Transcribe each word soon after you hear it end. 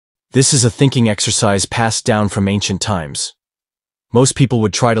This is a thinking exercise passed down from ancient times. Most people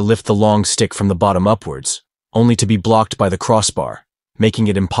would try to lift the long stick from the bottom upwards, only to be blocked by the crossbar, making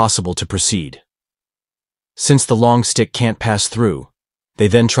it impossible to proceed. Since the long stick can't pass through, they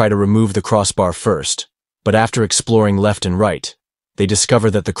then try to remove the crossbar first, but after exploring left and right, they discover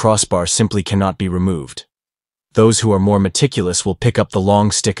that the crossbar simply cannot be removed. Those who are more meticulous will pick up the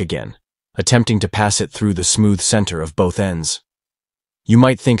long stick again, attempting to pass it through the smooth center of both ends. You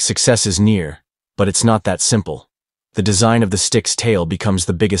might think success is near, but it's not that simple. The design of the stick's tail becomes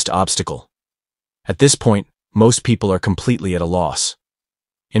the biggest obstacle. At this point, most people are completely at a loss.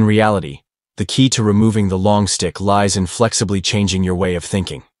 In reality, the key to removing the long stick lies in flexibly changing your way of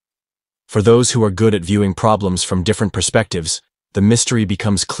thinking. For those who are good at viewing problems from different perspectives, the mystery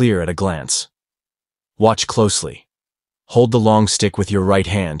becomes clear at a glance. Watch closely. Hold the long stick with your right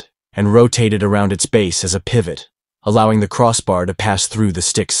hand and rotate it around its base as a pivot, allowing the crossbar to pass through the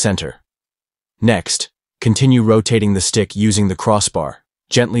stick's center. Next, continue rotating the stick using the crossbar,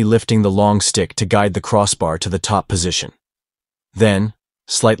 gently lifting the long stick to guide the crossbar to the top position. Then,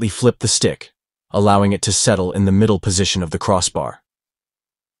 slightly flip the stick, allowing it to settle in the middle position of the crossbar.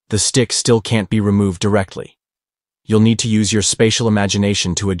 The stick still can't be removed directly. You'll need to use your spatial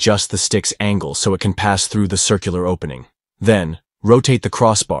imagination to adjust the stick's angle so it can pass through the circular opening. Then, rotate the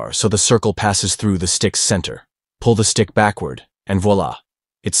crossbar so the circle passes through the stick's center. Pull the stick backward, and voila,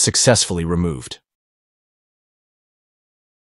 it's successfully removed.